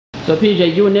So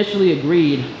PJ, you initially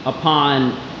agreed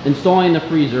upon installing the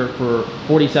freezer for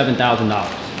 $47,000.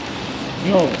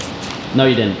 No. No,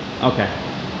 you didn't. Okay.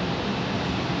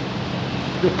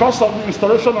 The cost of the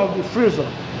installation of the freezer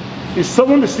is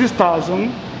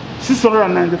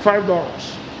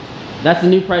 $76,695. That's the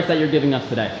new price that you're giving us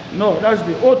today. No, that's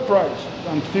the old price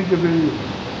I'm still giving you.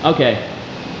 Okay.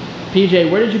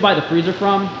 PJ, where did you buy the freezer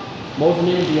from? What was the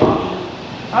name of the auction?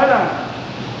 Adam.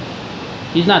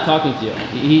 He's not talking to you.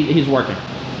 He's working.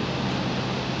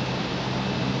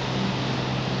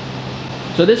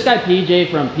 So this guy PJ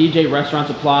from PJ Restaurant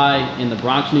Supply in the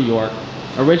Bronx, New York,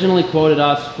 originally quoted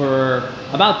us for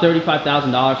about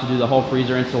 $35,000 to do the whole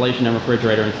freezer installation and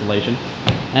refrigerator installation.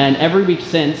 And every week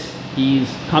since,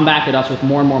 he's come back at us with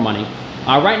more and more money.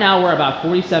 Right now we're about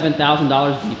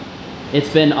 $47,000 deep. It's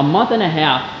been a month and a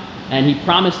half, and he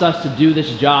promised us to do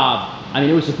this job. I mean,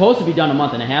 it was supposed to be done a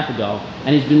month and a half ago,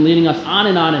 and he's been leading us on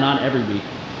and on and on every week.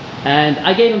 And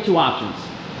I gave him two options.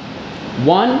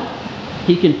 One,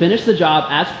 he can finish the job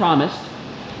as promised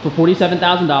for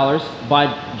 $47,000 by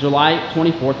July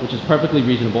 24th, which is perfectly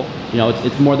reasonable. You know,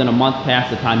 it's more than a month past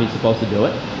the time he's supposed to do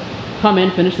it. Come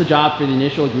in, finish the job for the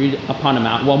initial agreed upon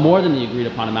amount, well, more than the agreed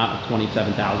upon amount of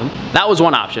 $27,000. That was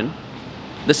one option.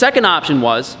 The second option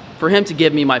was for him to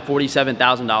give me my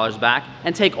 $47,000 back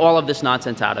and take all of this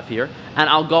nonsense out of here, and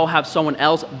I'll go have someone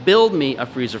else build me a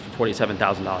freezer for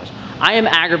 $47,000. I am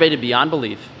aggravated beyond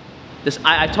belief.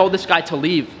 I told this guy to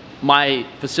leave my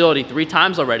facility 3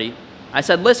 times already. I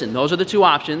said, listen, those are the two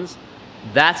options.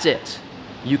 That's it.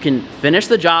 You can finish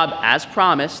the job as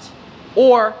promised,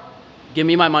 or give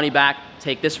me my money back,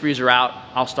 take this freezer out,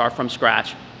 I'll start from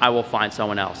scratch, I will find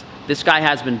someone else. This guy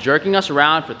has been jerking us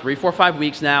around for 3, 4, 5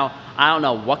 weeks now. I don't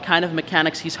know what kind of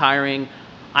mechanics he's hiring.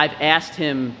 I've asked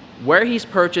him where he's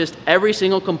purchased every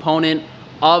single component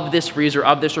of this freezer,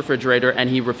 of this refrigerator, and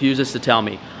he refuses to tell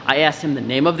me. I asked him the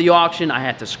name of the auction. I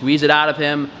had to squeeze it out of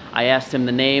him. I asked him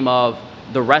the name of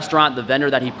the restaurant, the vendor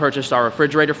that he purchased our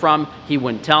refrigerator from. He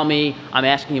wouldn't tell me. I'm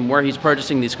asking him where he's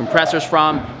purchasing these compressors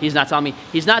from. He's not telling me.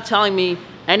 He's not telling me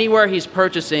anywhere he's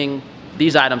purchasing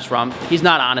these items from. He's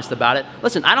not honest about it.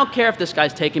 Listen, I don't care if this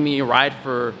guy's taking me for a ride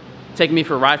for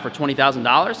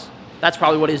 $20,000. That's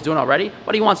probably what he's doing already,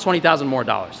 but he wants $20,000 more.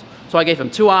 So I gave him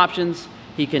two options.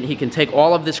 He can take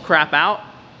all of this crap out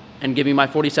and give me my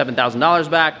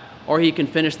 $47,000 back, or he can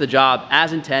finish the job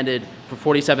as intended for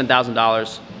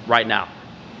 $47,000 right now.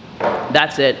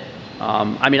 That's it.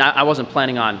 I mean, I wasn't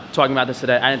planning on talking about this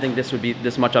today. I didn't think this would be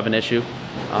this much of an issue,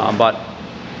 but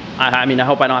I mean, I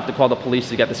hope I don't have to call the police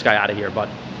to get this guy out of here, but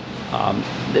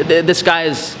this guy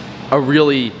is a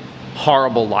really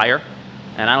horrible liar,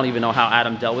 and I don't even know how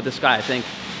Adam dealt with this guy.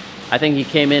 I think he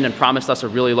came in and promised us a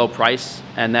really low price,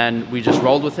 and then we just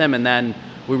rolled with him, and then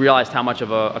we realized how much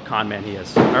of a con man he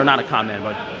is. Or not a con man,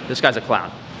 but this guy's a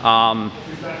clown.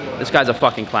 This guy's a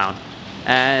fucking clown.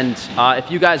 And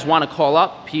if you guys want to call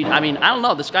up Pete, I mean, I don't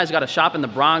know, this guy's got a shop in the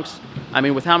Bronx. I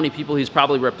mean, with how many people he's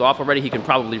probably ripped off already, he can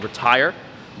probably retire.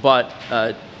 But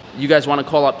you guys want to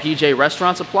call up PJ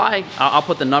Restaurant Supply? I'll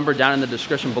put the number down in the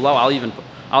description below. I'll even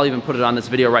put it on this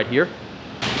video right here.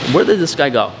 Where did this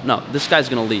guy go? No, this guy's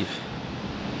gonna leave.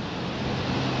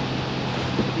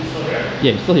 He's still here?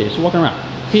 Yeah, he's still here. He's walking around.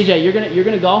 PJ, you're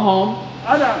gonna go home.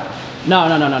 Adam. No.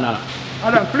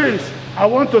 Adam, please. I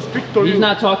want to speak to you. He's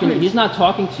not talking. Please. He's not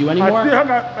talking to you anymore. I still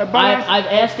have a balance. I've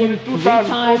asked you 3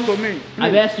 times.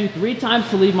 I've asked you 3 times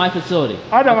to leave my facility.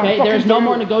 Adam, okay, there's no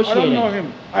more negotiating. I don't know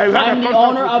him. I'm the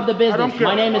owner of the business.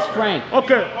 My name is Frank.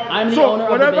 Okay. I'm the owner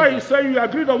of the business. So whatever he's saying, you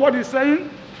agreed on what he's saying?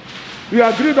 You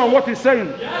agreed on what he's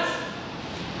saying? Yes.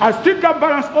 I still got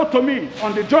balance owed to me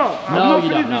on the job. No, you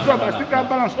don't. I still got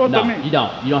balance owed to me. You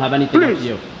don't. You don't have anything owed to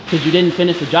you because you didn't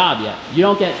finish the job yet. You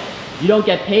don't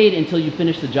get paid until you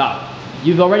finish the job.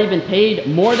 You've already been paid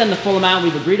more than the full amount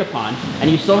we've agreed upon,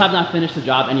 and you still have not finished the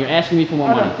job, and you're asking me for more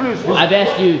money. Please, I've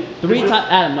asked you 3 times.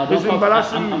 Adam, no, don't talk.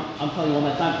 I'm telling you one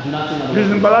more time. Do not say another word.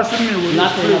 He's embarrassing me. Do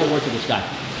not say another word to this guy.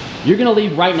 You're gonna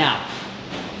leave right now.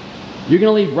 You're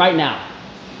gonna leave right now.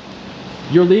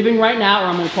 You're leaving right now, or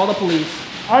I'm gonna call the police.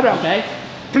 Adam, okay?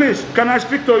 Please, can I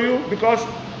speak to you? Because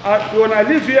when I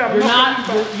leave here,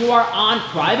 you are on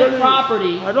private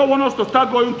property. I don't want us to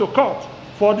start going to court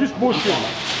for this bullshit.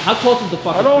 How close is the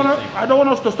fucking I don't want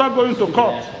us to start going to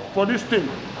court for this thing.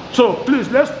 So please,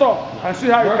 let's talk and see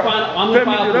how you can I'm going to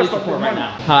file a police report right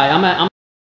now. Hi,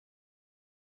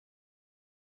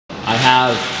 I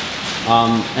have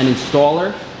an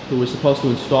installer who was supposed to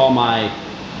install my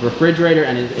refrigerator,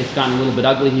 and it's gotten a little bit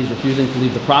ugly. He's refusing to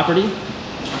leave the property.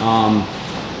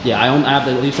 Yeah, I have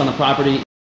the lease on the property.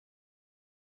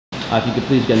 If you could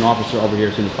please get an officer over here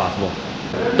as soon as possible.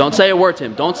 Don't say a word to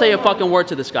him. Don't say a fucking word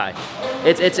to this guy.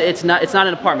 It's not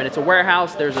an apartment. It's a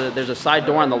warehouse. There's a side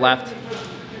door on the left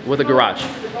with a garage.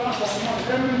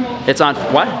 It's on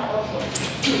what?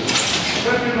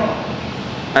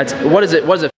 What is it?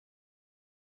 What is it?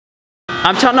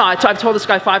 I've told this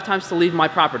guy 5 times to leave my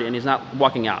property and he's not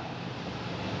walking out.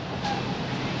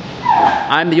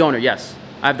 I'm the owner, yes.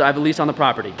 I have a lease on the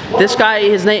property. This guy,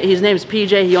 his name's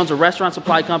PJ. He owns a restaurant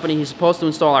supply company. He's supposed to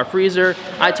install our freezer.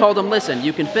 I told him, listen,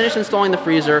 you can finish installing the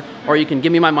freezer or you can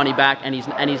give me my money back. And he's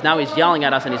yelling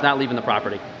at us and he's not leaving the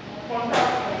property.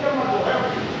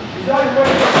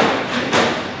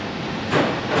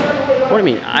 What do you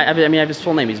mean? I mean, I have his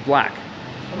full name. He's black.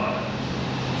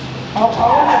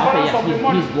 Okay, yes, he's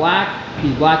black.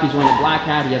 He's black. He's wearing a black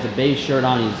hat. He has a beige shirt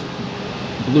on. He's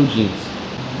blue jeans.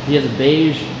 He has a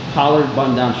beige collared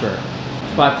button-down shirt.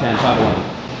 5'10", 5'11".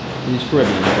 He's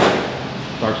Caribbean,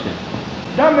 dark skin.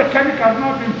 That mechanic has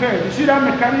not been paid. You see that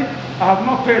mechanic? I have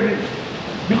not paid him.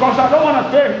 Because I don't want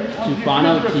to pay him.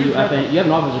 Tufano, T-U-F-A. You have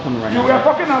an officer coming right now. You were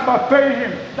talking about paying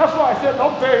him. That's why I said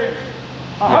don't pay him.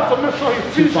 I have to make sure he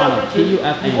feels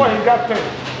everything before he got paid.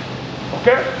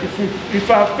 Okay?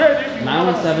 If I have paid him,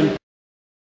 917.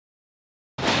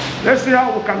 Let's see how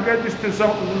we can get this thing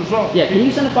resolved. Yeah, can you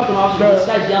send a fucking officer? This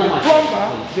guy's yelling at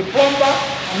the plumber,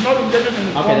 I'm not engaging in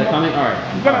the plumber. Okay, they're coming, alright.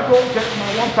 I'm gonna go get my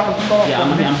 $1,000. Yeah,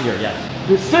 I'm here, yes.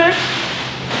 The sink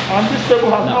and this table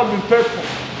has not been paid for.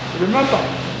 Remember,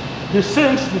 the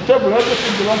sinks, the table,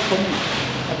 everything belongs to me.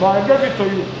 But I gave it to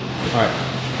you. Alright.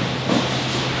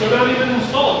 They're not even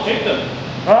installed, take them.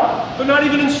 Huh? They're not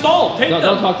even installed, take them.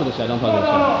 Don't talk to this guy, don't talk to this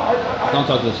guy. Don't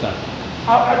talk to this guy.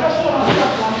 I just want to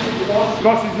get something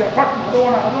because it's the apartment.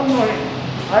 I don't know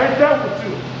him. I ain't there with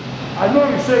you. I know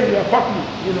you say the apartment,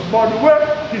 you know, but the way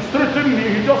he's treating me,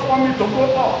 he just wants me to go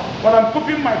up. But I'm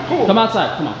keeping my cool. Come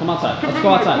outside, come on, come outside. Let's go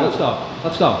outside, let's go.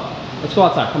 Let's go. Let's go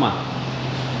outside, come on.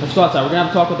 Let's go outside. We're gonna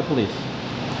have a talk with the police.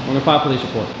 We're gonna file a police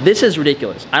report. This is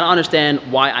ridiculous. I don't understand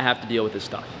why I have to deal with this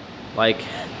stuff. Like,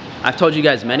 I've told you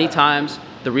guys many times,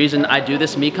 the reason I do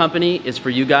this meat company is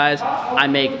for you guys. I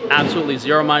make absolutely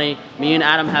zero money. Me and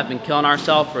Adam have been killing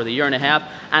ourselves for the 1.5 years,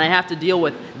 and I have to deal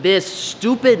with this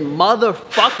stupid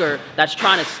motherfucker that's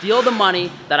trying to steal the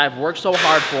money that I've worked so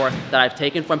hard for, that I've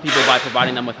taken from people by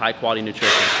providing them with high quality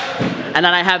nutrition. And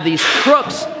then I have these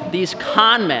crooks, these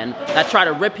con men that try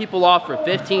to rip people off for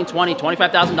 $15,000, $20,000,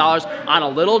 $25,000 on a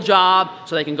little job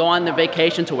so they can go on their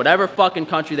vacation to whatever fucking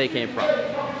country they came from.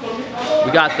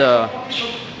 We got the...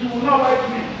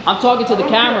 I'm talking to the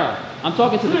camera. I'm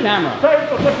talking to the camera. Take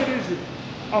it easy.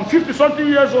 I'm 50-something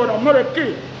years old. I'm not a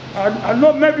kid. I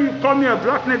know maybe you call me a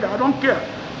black nigga. I don't care.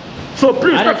 So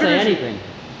please, I didn't say anything.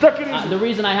 Take it easy. The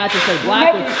reason I had to say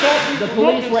black was the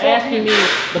police were asking me.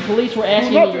 The police were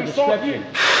asking me your description.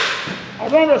 I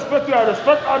don't respect you. I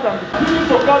respect Adam. You need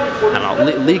to call me police. I don't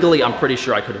know. Legally, I'm pretty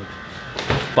sure I could have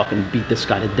fucking beat this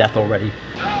guy to death already.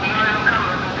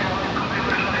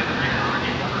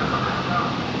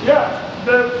 Yeah,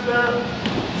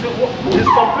 he's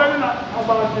complaining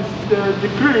about the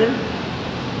decree.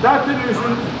 That thing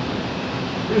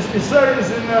he said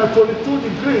is in 22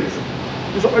 degrees.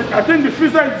 I think the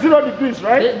freezer is 0 degrees,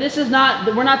 right? This is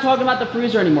not, we're not talking about the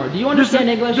freezer anymore. Do you understand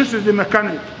English? This is the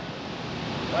mechanic.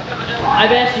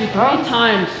 I've asked you 3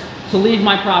 times to leave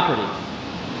my property.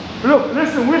 Look,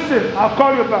 listen, I'll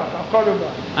call you back.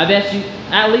 I've asked you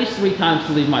at least 3 times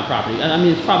to leave my property. I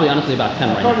mean, it's probably honestly about 10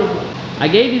 right now. I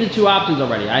gave you the 2 options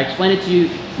already. I explained it to you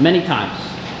many times.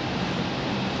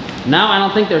 Now I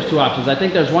don't think there's 2 options. I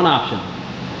think there's 1 option.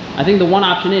 I think the 1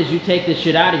 option is you take this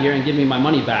shit out of here and give me my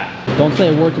money back. Don't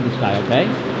say a word to this guy, okay?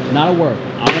 Not a word.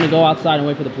 I'm gonna go outside and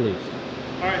wait for the police.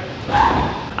 All right.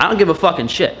 I don't give a fucking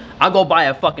shit. I'll go buy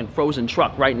a fucking frozen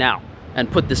truck right now and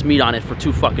put this meat on it for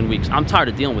 2 fucking weeks. I'm tired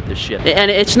of dealing with this shit.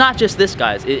 And it's not just this,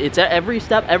 guys. It's every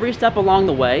step along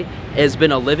the way has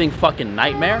been a living fucking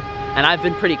nightmare. And I've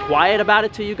been pretty quiet about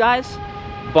it to you guys,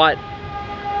 but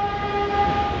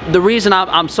the reason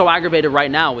I'm so aggravated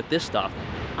right now with this stuff,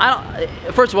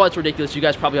 first of all, it's ridiculous. You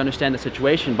guys probably understand the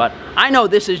situation, but I know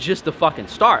this is just the fucking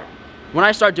start. When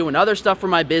I start doing other stuff for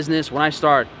my business, when I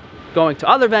start going to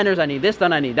other vendors, I need this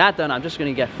done, I need that done, I'm just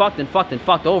gonna get fucked and fucked and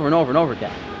fucked over and over and over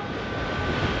again.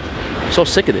 I'm so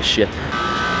sick of this shit.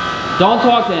 Don't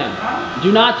talk to him.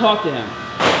 Do not talk to him.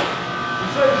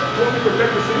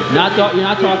 You're not talking to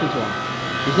him.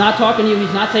 He's not talking to you.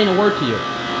 He's not saying a word to you.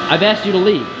 I've asked you to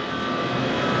leave.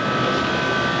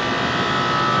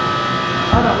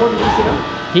 What did you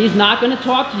say? He's not going to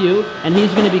talk to you, and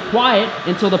he's going to be quiet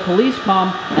until the police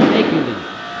come and make you leave.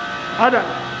 Adam.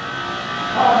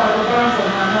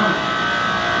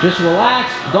 Just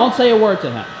relax. Don't say a word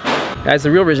to him. Guys,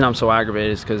 the real reason I'm so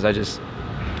aggravated is because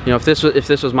You know, if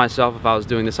this was myself, if I was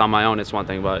doing this on my own, it's one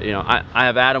thing. But you know, I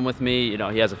have Adam with me. You know,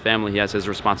 he has a family, he has his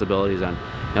responsibilities, and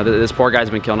you know, this poor guy's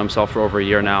been killing himself for over a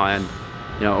year now, and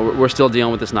you know, we're still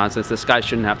dealing with this nonsense. This guy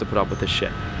shouldn't have to put up with this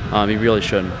shit. He really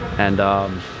shouldn't. And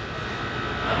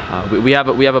we have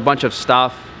a bunch of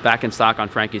stuff back in stock on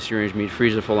Frankie's Free Range Meat,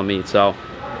 freezer full of meat. So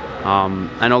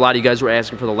I know a lot of you guys were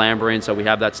asking for the lamb brain, so we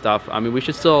have that stuff. I mean, we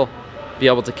should still be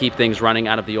able to keep things running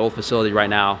out of the old facility right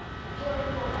now,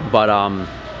 but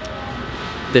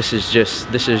this is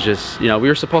just, you know, we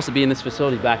were supposed to be in this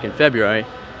facility back in February.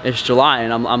 It's July,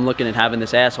 and I'm looking at having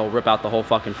this asshole rip out the whole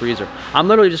fucking freezer. I'm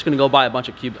literally just gonna go buy a bunch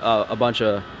of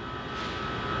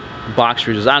box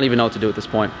freezers. I don't even know what to do at this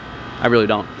point. I really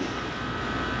don't.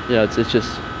 You know, it's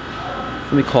just.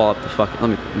 Let me call up the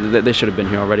fucking. They should have been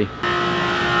here already.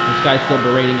 This guy's still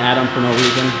berating Adam for no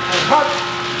reason.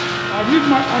 I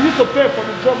need to pay for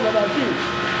the job that I do.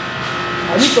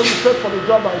 I need to be paid for the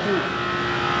job I do.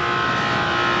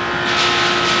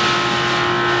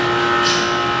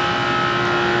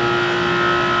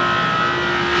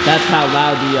 That's how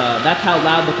loud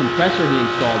the compressor he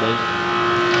installed is.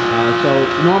 So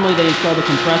normally they install the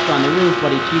compressor on the roof,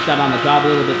 but he cheats out on the job a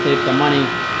little bit, saves some money.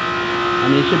 I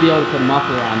mean, he should be able to put a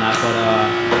muffler on that, but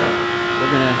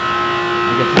we're gonna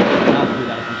get something else to do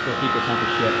that if we still keep this hunk of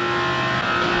shit.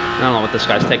 I don't know what this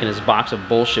guy's taking his box of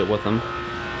bullshit with him.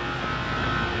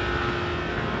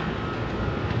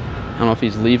 I don't know if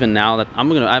he's leaving now.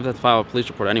 I have to file a police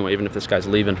report anyway, even if this guy's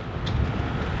leaving.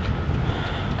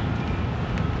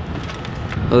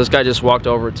 So this guy just walked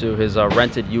over to his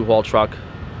rented U-Haul truck,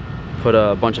 put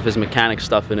a bunch of his mechanic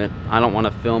stuff in it. I don't want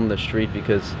to film the street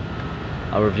because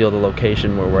I'll reveal the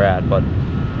location where we're at, but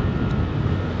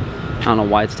I don't know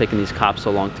why it's taking these cops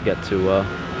so long to get to,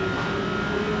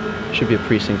 should be a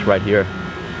precinct right here.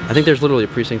 I think there's literally a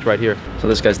precinct right here. So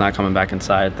this guy's not coming back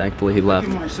inside. Thankfully, he left.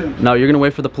 No, you're gonna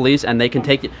wait for the police, and they can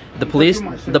take you. The police.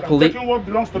 The police.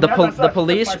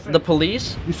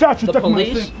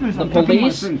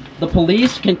 The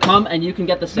police can come, and you can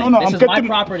get the sink. No, this is my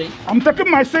property. I'm taking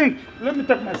my sink. Let me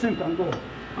take my sink and go.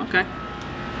 Okay.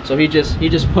 So he just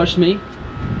pushed me.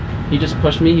 He just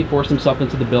pushed me. He forced himself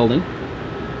into the building.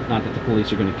 Not that the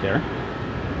police are gonna care.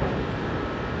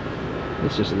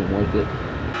 This just isn't worth it.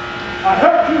 I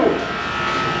helped you.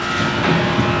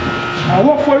 I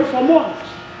worked for you for months.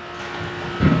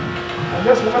 I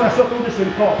guess we're gonna settle this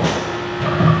in court.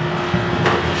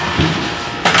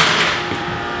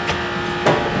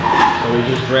 So we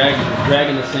just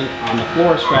dragging the sink on the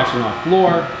floor, scratching off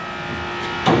floor.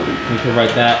 We can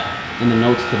write that in the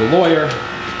notes to the lawyer.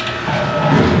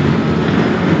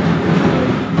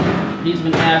 He's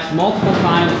been asked multiple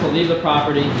times to leave the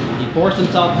property. He forced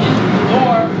himself into the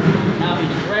door. Now he's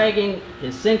dragging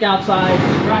his sink outside,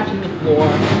 scratching the floor,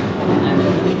 and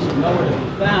he's nowhere to be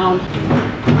found.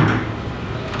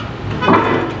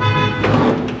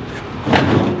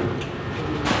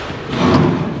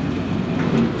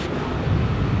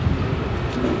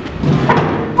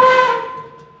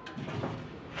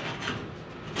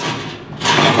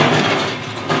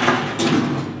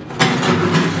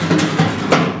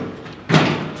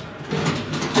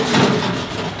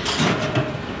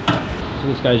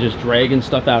 This guy's just dragging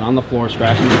stuff out on the floor,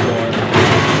 scratching the floor.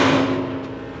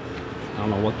 I don't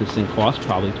know what this thing costs,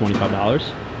 probably $25.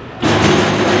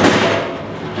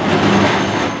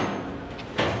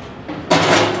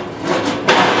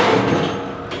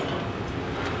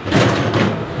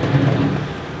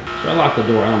 So I locked the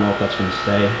door. I don't know if that's going to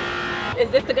stay. Is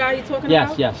this the guy you're talking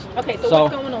about? Yes. Yes. Okay, so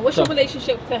what's going on? What's your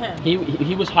relationship to him?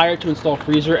 He was hired to install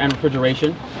freezer and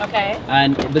refrigeration. Okay.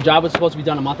 And the job was supposed to be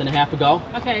done a month and a half ago.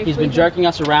 Okay. He's been jerking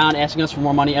us around, asking us for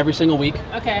more money every single week.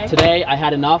 Okay. Today, I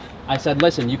had enough. I said,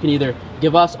 listen, you can either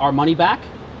give us our money back,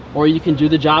 or you can do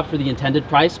the job for the intended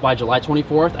price by July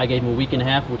 24th. I gave him a week and a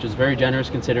half, which is very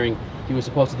generous considering he was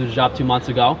supposed to do the job 2 months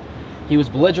ago. He was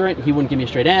belligerent. He wouldn't give me a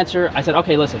straight answer. I said,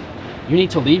 okay, listen, you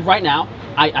need to leave right now.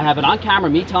 I have it on camera,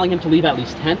 me telling him to leave at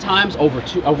least 10 times over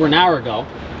an hour ago,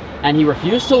 and he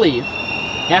refused to leave.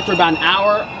 After about an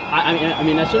hour, I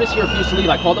mean, as soon as he refused to leave,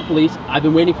 I called the police. I've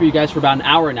been waiting for you guys for about an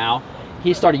hour now.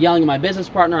 He started yelling at my business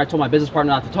partner. I told my business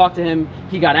partner not to talk to him.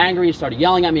 He got angry. He started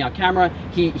yelling at me on camera.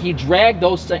 He dragged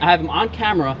those. I have him on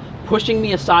camera, pushing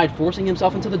me aside, forcing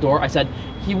himself into the door. I said,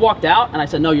 he walked out, and I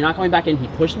said, no, you're not coming back in. He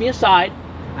pushed me aside.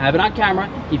 I have it on camera.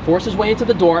 He forced his way into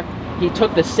the door. He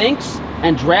took the sinks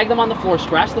and dragged them on the floor,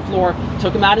 scratched the floor,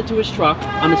 took them out into his truck.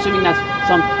 I'm assuming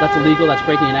that's illegal, that's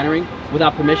breaking and entering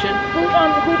without permission.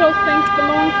 Who those things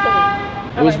belongs to?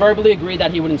 It was verbally agreed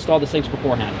that he would install the sinks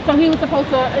beforehand. So he was supposed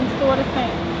to install the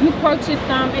sink. You purchased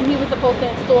them and he was supposed to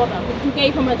install them. You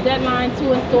gave him a deadline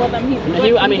to install them.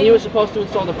 He was supposed to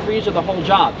install the freezer, the whole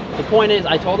job. The point is,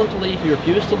 I told him to leave, he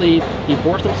refused to leave, he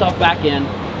forced himself back in,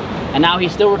 and now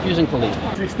he's still refusing to leave.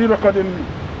 He's still recording me.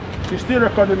 He's still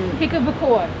recording me. He could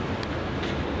record.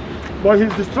 But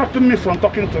he's distracting me from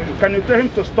talking to you. Can you tell him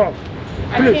to stop?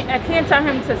 Please. I can't tell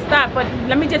him to stop, but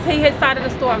let me just hear his side of the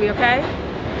story, okay?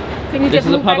 Can you This just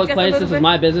is a move back public just place, little this is bit?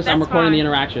 my business, I'm That's recording the fine.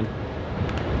 interaction.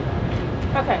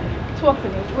 Okay, talk to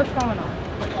me. What's going on?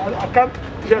 I can't.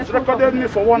 He has recorded me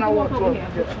for 1 hour. Walk over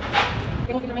here.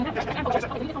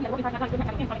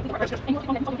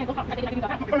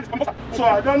 So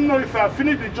I don't know if I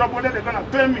finish the job whether they're gonna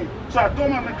pay me. So I told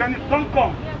my mechanic, don't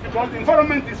come because the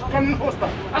environment is coming hostile.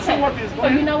 See what is So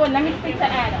going. you know what? Let me speak to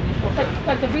Adam.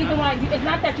 Because the reason why it's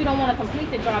not that you don't want to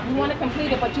complete the job. You want to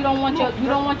complete it, but you don't want your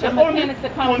mechanics to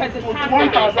come because it's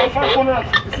hostile.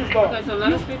 $1,566. So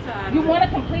let us speak to Adam. You want to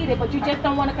complete it, but you just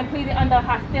don't want to complete it under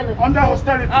hostility. Under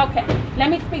hostility. Okay. Let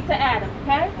me speak to Adam.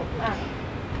 Okay.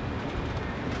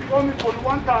 He only for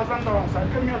 $1,000.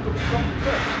 I came here to become the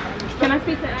best. Can I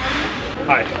speak to Adam?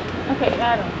 Hi. Okay,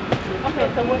 Adam. Okay,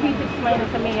 so what he's explaining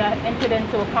to me, I entered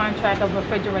into a contract of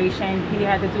refrigeration. He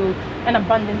had to do an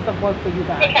abundance of work for you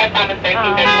guys.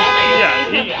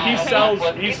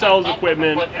 Yeah, he sells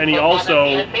equipment, and he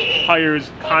also hires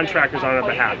contractors on our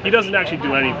behalf. He doesn't actually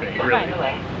do anything, really.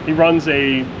 He runs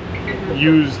a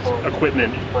used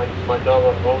equipment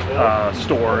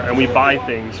store, and we buy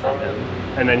things from him,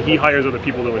 and then he hires other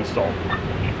people to install.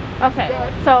 Okay,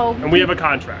 so And we have a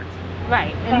contract.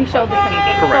 right, and he showed this to me.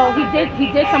 Correct. So he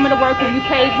did some of the work, and you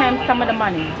paid him some of the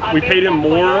money. We paid him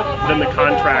more than the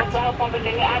contract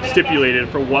stipulated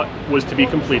for what was to be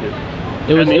completed.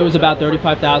 It was about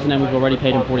 $35,000 and we've already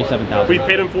paid him $47,000. We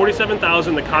paid him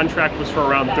 $47,000. The contract was for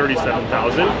around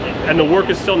 $37,000, and the work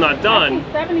is still not done.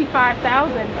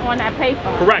 $75,000 on that paper.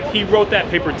 Correct. He wrote that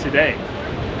paper today.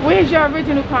 Where's your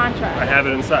original I contract? have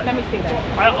it inside. Let me see that.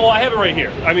 I have it right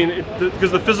here. I mean,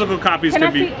 because the physical copies Can can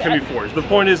I be see- can be forged. The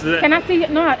point is that Can I see it?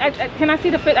 No, can I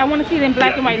see the fit? I want to see it in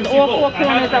black and white. All four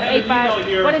corners of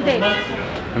 8x. What is it?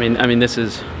 I mean, this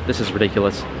is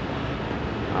ridiculous.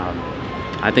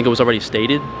 I think it was already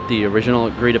stated the original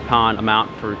agreed upon amount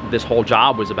for this whole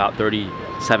job was about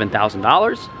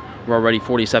 $37,000. We're already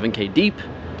 $47K deep.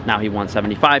 Now he wants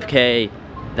 $75K.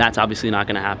 That's obviously not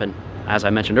going to happen. As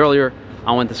I mentioned earlier,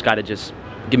 I want this guy to just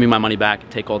give me my money back,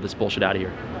 take all this bullshit out of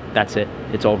here. That's it.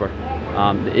 It's over.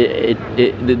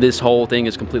 This whole thing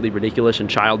is completely ridiculous and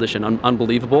childish and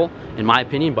unbelievable, in my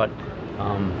opinion. But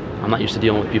I'm not used to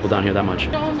dealing with people down here that much.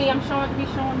 He's showing me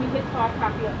his hard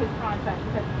copy of his contract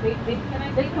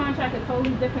because this contract is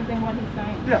totally different than what he's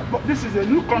saying. Yeah, but this is a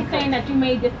new He's contract. saying that you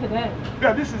made this today.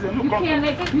 Yeah, this is a new You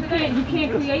contract. can't create you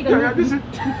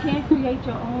can't create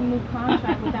your own new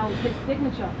contract without his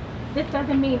signature. This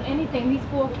doesn't mean anything.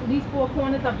 These four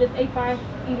corners of this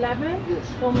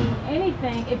 8x11 don't mean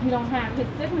anything if you don't have his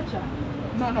signature.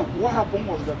 No. What happened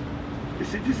was that, you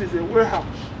see, this is a warehouse.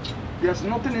 There's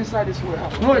nothing inside this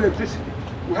warehouse. No electricity.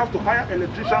 We have to hire an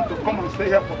electrician to come and stay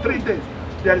here for 3 days.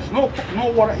 There is no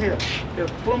water here. The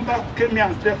plumber came here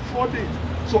and stayed 4 days.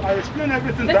 So I explained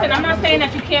everything. Listen, I'm not saying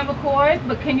that you can't record,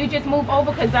 but can you just move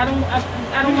over? Because I don't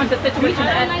want the situation to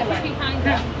escalate.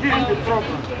 Here's the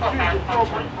problem.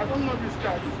 I don't know this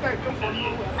guy. This guy comes from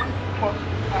nowhere. But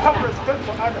I have respect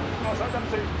for Adam. Because Adam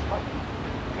says it's fine.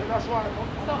 Okay, that's why I don't.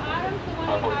 So Adam's the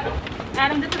one.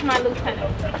 Adam, this is my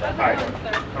lieutenant. Hi.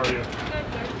 How are you?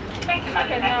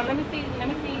 Okay, now let me see.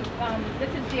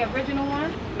 This is the original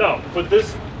one. No, but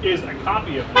this is a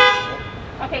copy of this.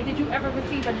 Okay, did you ever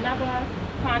receive another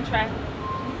contract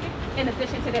in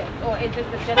addition to this, or is this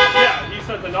just? Yeah, he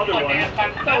sent another one.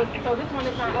 So this one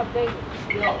is not updated.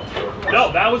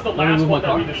 No, that was the last move my one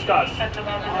that we car? discussed.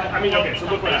 I mean, okay, so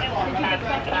look what happened. Did you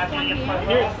discuss this one here?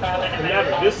 Here,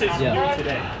 never. This is here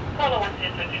today.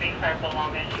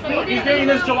 So He's dating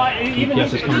this July. Even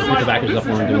Yes, just come and put the backers up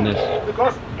when I'm doing this.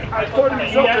 Because I told him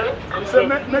it's okay. He said,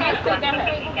 make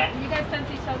You guys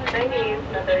sent each other.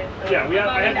 Yeah,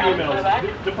 I have the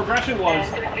emails. The progression was,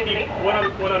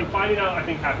 what I'm finding out I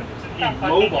think happened is he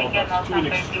lowballed us to an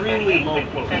extremely low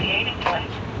quote.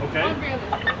 Okay?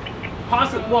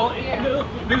 Possibly. Well,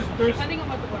 there's there's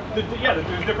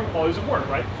different qualities of work,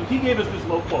 right? So he gave us this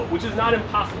low quote, which is not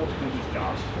impossible to do this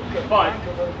job,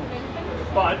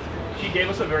 but he gave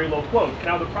us a very low quote.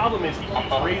 Now the problem is he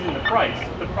keeps raising the price.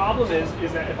 The problem is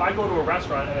that if I go to a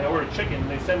restaurant and I order chicken, and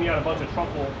they send me out a bunch of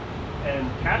truffle and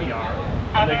caviar,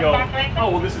 and they go,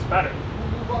 oh well, this is better.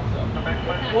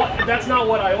 Well, that's not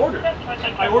what I ordered.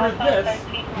 I ordered this,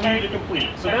 you need to complete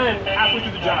it. So then, halfway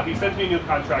through the job, he sends me a new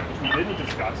contract, which we didn't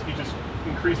discuss. He just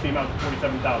increased the amount to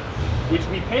 $47,000, which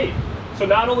we paid. So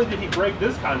not only did he break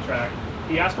this contract,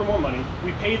 he asked for more money,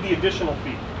 we paid the additional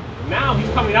fee. Now he's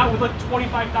coming out with like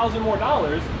 $25,000 more,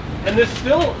 and this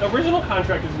original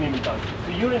contract isn't even done.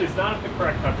 The unit is not at the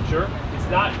correct temperature,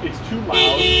 it's too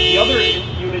loud, the other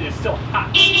unit is still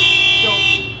hot. So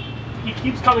he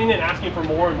keeps coming in asking for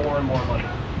more and more and more money.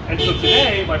 And so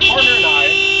today, my partner and I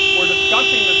were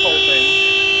discussing this whole thing.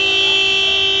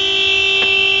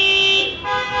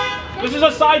 This is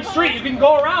a side street, you can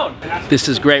go around. This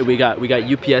is great. We got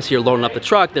UPS here loading up the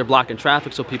truck. They're blocking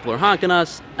traffic so people are honking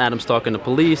us. Adam's talking to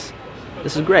police.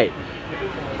 This is great.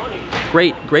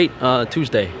 Great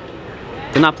Tuesday.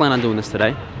 Did not plan on doing this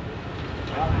today.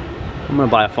 I'm gonna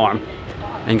buy a farm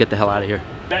and get the hell out of here.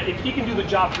 That if he can do the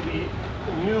job for the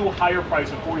new higher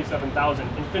price of $47,000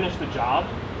 and finish the job,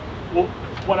 well,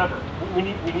 whatever. We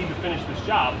need to finish this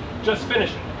job. Just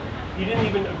finish it. He didn't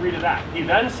even agree to that. He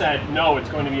then said, no, it's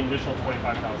going to be an additional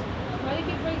 $25,000. Why do you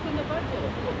keep raising the budget?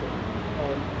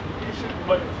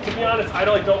 But to be honest,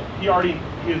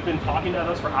 he has been talking to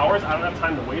us for hours. I don't have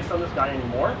time to waste on this guy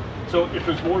anymore. So if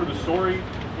there's more to the story,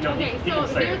 you know, okay, he can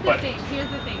say it. Here's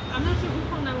the thing. I'm not sure who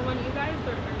called 911, you guys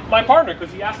or my partner,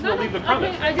 because he asked him to leave the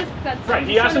premise. Okay, I just said right,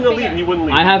 he asked him to leave and he wouldn't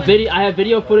leave. I have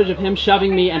video footage of him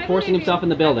shoving me and forcing himself in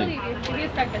the building. I believe you. Give me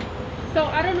a second. So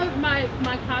I don't know if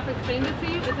my cop explained this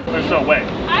to you. There's no way.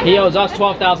 He owes us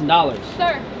 $12,000.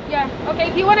 Sir, yeah. Okay,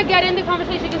 if you want to get in the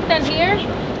conversation, you can stand here.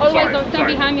 Otherwise, don't stand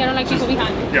behind me. I don't like people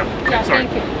behind me. Yeah,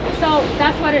 thank you. So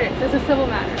that's what it is. It's a civil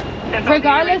matter.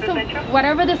 Regardless of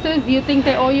whatever this is, you think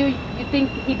they owe you, you think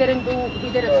he did a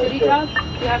shitty job,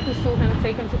 you have to sue him,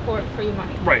 take him to court for your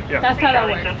money. Right, yeah. That's how that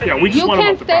works. Yeah, we just want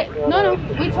him off the property. No,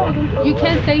 we told him, you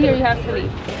can't stay here, you have to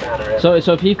leave.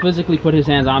 So if he physically put his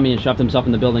hands on me and shoved himself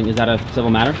in the building, is that a civil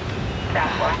matter?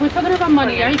 We're talking about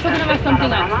money. Are you talking about something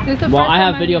else? This is the Well, first I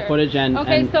have time video I'm here. footage and...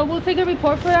 Okay, so we'll take a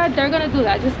report for that. They're going to do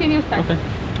that. Just give me a second.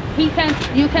 Okay.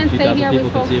 You can stay here. We people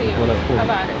spoke can to see you what I'm for.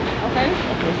 about it. Okay?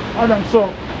 Adam, so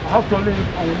I have to leave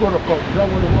and go to court. Is that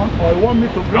what you want? Or you want me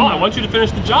to bring No, I want you to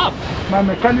finish the job. my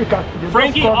mechanic?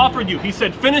 Frankie offered you. He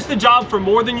said, finish the job for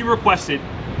more than you requested.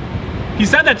 He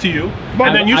said that to you,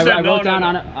 and then you said I wrote down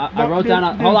on it. I wrote down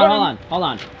on. Hold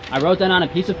on. I wrote down on a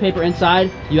piece of paper inside.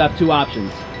 You have two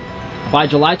options. By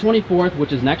July 24th,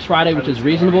 which is next Friday, which is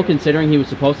reasonable considering he was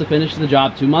supposed to finish the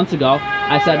job 2 months ago.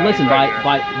 I said, listen, by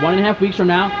 1.5 weeks from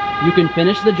now, you can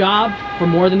finish the job for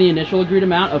more than the initial agreed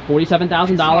amount of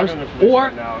 $47,000,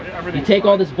 or you take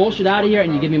all this bullshit out of here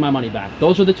and you give me my money back.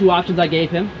 Those are the two options I gave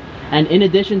him. And in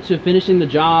addition to finishing the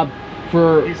job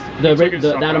for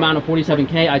that amount of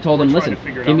 $47K, I told him, listen,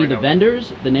 give me the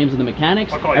vendors, the names of the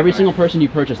mechanics, every single person you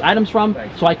purchase items from,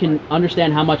 so I can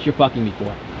understand how much you're fucking me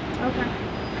for. Okay.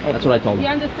 That's what I told him. You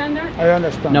understand that? I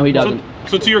understand. No, he doesn't.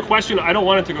 So to your question, I don't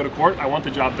want it to go to court. I want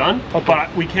the job done,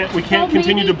 but we can't So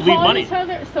continue to maybe bleed call money. each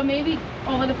other, so maybe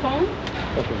over the phone,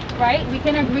 Okay. right? We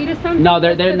can agree to something. No,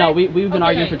 today? we've been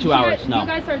arguing for 2 hours. No. You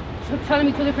guys are telling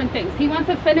me two different things. He wants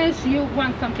to finish, you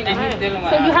want something else.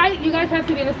 So you guys have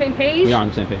to be on the same page? We are on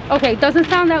the same page. Okay, doesn't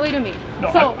sound that way to me.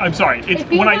 No, So, I'm sorry. It's,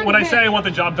 if you when I want say I want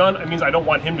the job done, it means I don't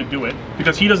want him to do it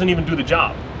because he doesn't even do the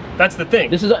job. That's the thing.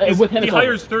 This is with him. He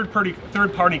hires third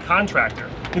party contractor.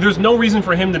 There's no reason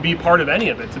for him to be part of any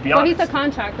of it, to be well, honest. he's a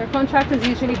contractor. Contractors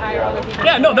usually hire other people.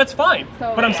 Yeah, no, that's fine.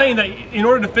 So- but I'm saying that in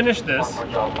order to finish this,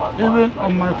 Even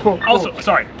on my phone. also,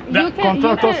 sorry, that,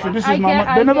 Contractors, this is my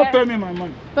money. They never pay me my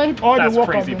money. But All That's the work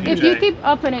crazy, I've been PJ. if doing. you keep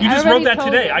upping it, you just I wrote already that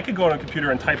told today. you. I could go on a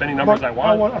computer and type any numbers But I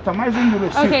want. I was atomizing the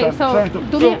receipt. Okay, and so trying to,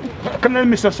 do me- can let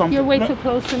me say something? You're way Let- too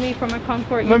close to me for my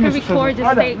comfort. You let can me say record, something.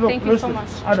 just Ada, say look, thank you so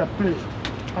listen. much. Ada, please.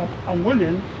 I'm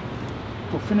willing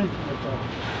to finish the job.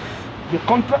 The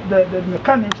contract, the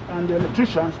mechanics and the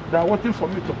electricians, they are waiting for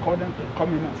me to call them to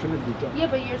come in and finish the job. Yeah,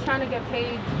 but you're trying to get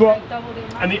paid But- like double the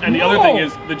amount. And the other thing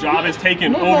is, the job is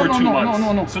taken over 2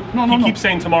 months. So he keeps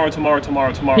saying tomorrow.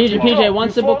 PJ, one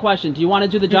simple question. Do you want to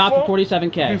do the job for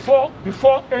 $47K?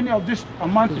 Before any of this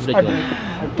amount is added,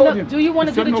 I told No, him. do you want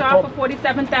to he do said the no job problem. for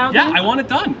 $47,000? Yeah, I want it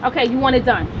done. Okay, you want it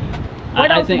done. What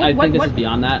I else? think What- this what- is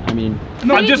beyond that. I mean,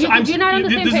 No, I'm just, you're not on the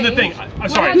same this is the thing. page. I'm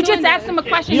sorry. You just asked him a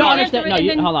question. you don't answered understand. it, No, and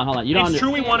then- hold on. You don't It's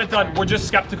understand. true we want it done. We're just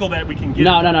skeptical that we can get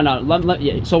No. it.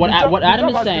 Yeah. So what The job- what the Adam job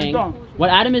is has been saying, done. what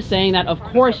Adam is saying that of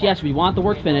course yes we want the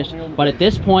work finished, but at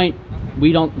this point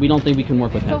we don't think we can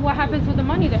work with So him. what happens with the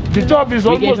money then? The job is We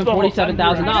almost gave him done.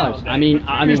 $47,000. I mean You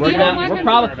we're don't gonna want we're him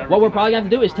probably to- what we're probably gonna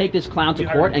have to do is take this clown to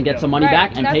court and get some money Right, back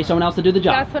and pay that's- someone else to do the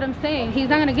job. That's what I'm saying. He's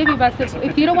not going to give you back.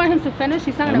 If you don't want him to finish,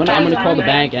 he's not I'm going to gonna pay you call the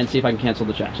money. bank and see if I can cancel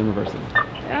the checks and reverse them.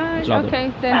 That's what I'll do.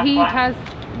 Okay, then he has,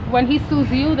 when he sues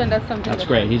you, then that's something. That's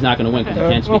great. He's not going to win because he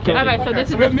can't speak. Okay. All right, so this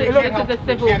is Let me- a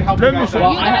civil. Let me say,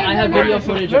 Well, I have video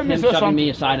footage Let of me him say shoving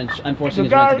me something. aside and enforcing The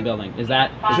his right to guy the building. Is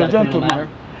that He's a a criminal matter?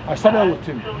 gentleman. I started with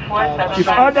him. If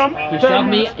Adam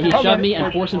He shoved me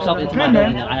and forced himself into my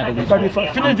building, and I have a lease. but if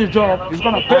I finish the job, he's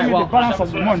gonna pay me the balance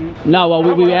of the money. No, well,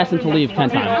 we asked him to leave 10 I'm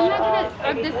times. not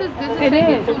gonna, this is It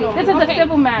is. This is a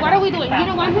civil matter. What are we doing? You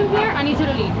don't want him here? I need you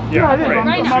to leave. Yeah, Yeah, right.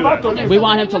 Right Let's now. do that. Okay, We so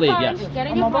want get him to in your leave, car, yes. Get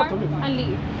in I'm your about car to leave. and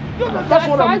leave. That's As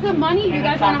what far I'm. as the money, you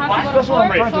guys gonna have to go That's to what I'm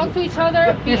court, trying to talk do. to each other.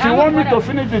 be If you out, want me to whatever.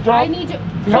 finish the I job, need you.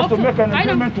 you have to make an I know.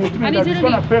 agreement with me I need that you he's to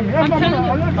gonna leave. pay me. I'm telling you.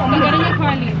 So get in your car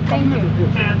and leave. Thank you.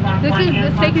 This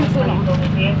is taking too long.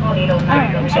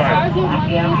 I'm As far sorry. as your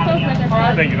money and stuff, like I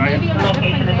said, Thank you, Nadia. maybe on a different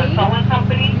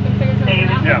day, you can figure something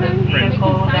out Yeah, with him. great. Make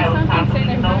him sign something, say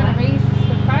that he's gonna raise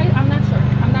the price. I'm not sure.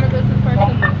 I'm not a business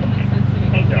person, but it makes sense to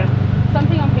me. Yeah.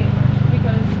 Something on paper,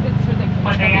 because it's ridiculous.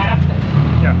 But we have to.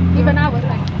 Yeah. Even I was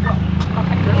like,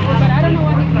 okay. But I don't know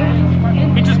what he's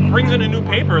doing. He just brings in a new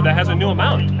paper that has a new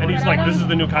amount, and he's like, "This is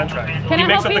the new contract." Can He I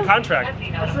makes help up the you?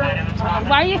 contract.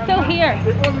 Why are you still here?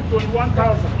 They owe me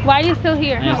 21,000. Why are you still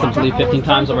here? I asked him to leave 15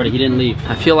 times already. He didn't leave.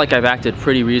 I feel like I've acted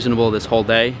pretty reasonable this whole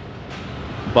day,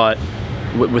 but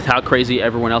with how crazy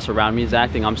everyone else around me is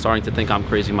acting, I'm starting to think I'm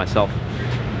crazy myself.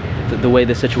 The way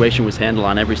the situation was handled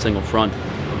on every single front,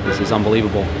 this is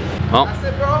unbelievable. Well,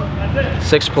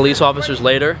 6 police officers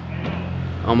later,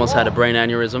 almost had a brain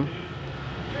aneurysm.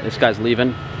 This guy's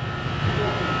leaving.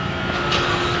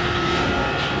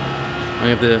 I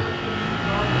have to.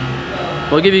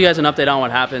 We'll give you guys an update on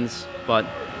what happens, but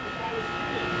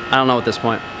I don't know at this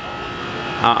point.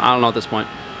 I don't know at this point.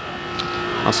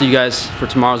 I'll see you guys for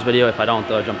tomorrow's video. If I don't,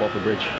 jump off the bridge.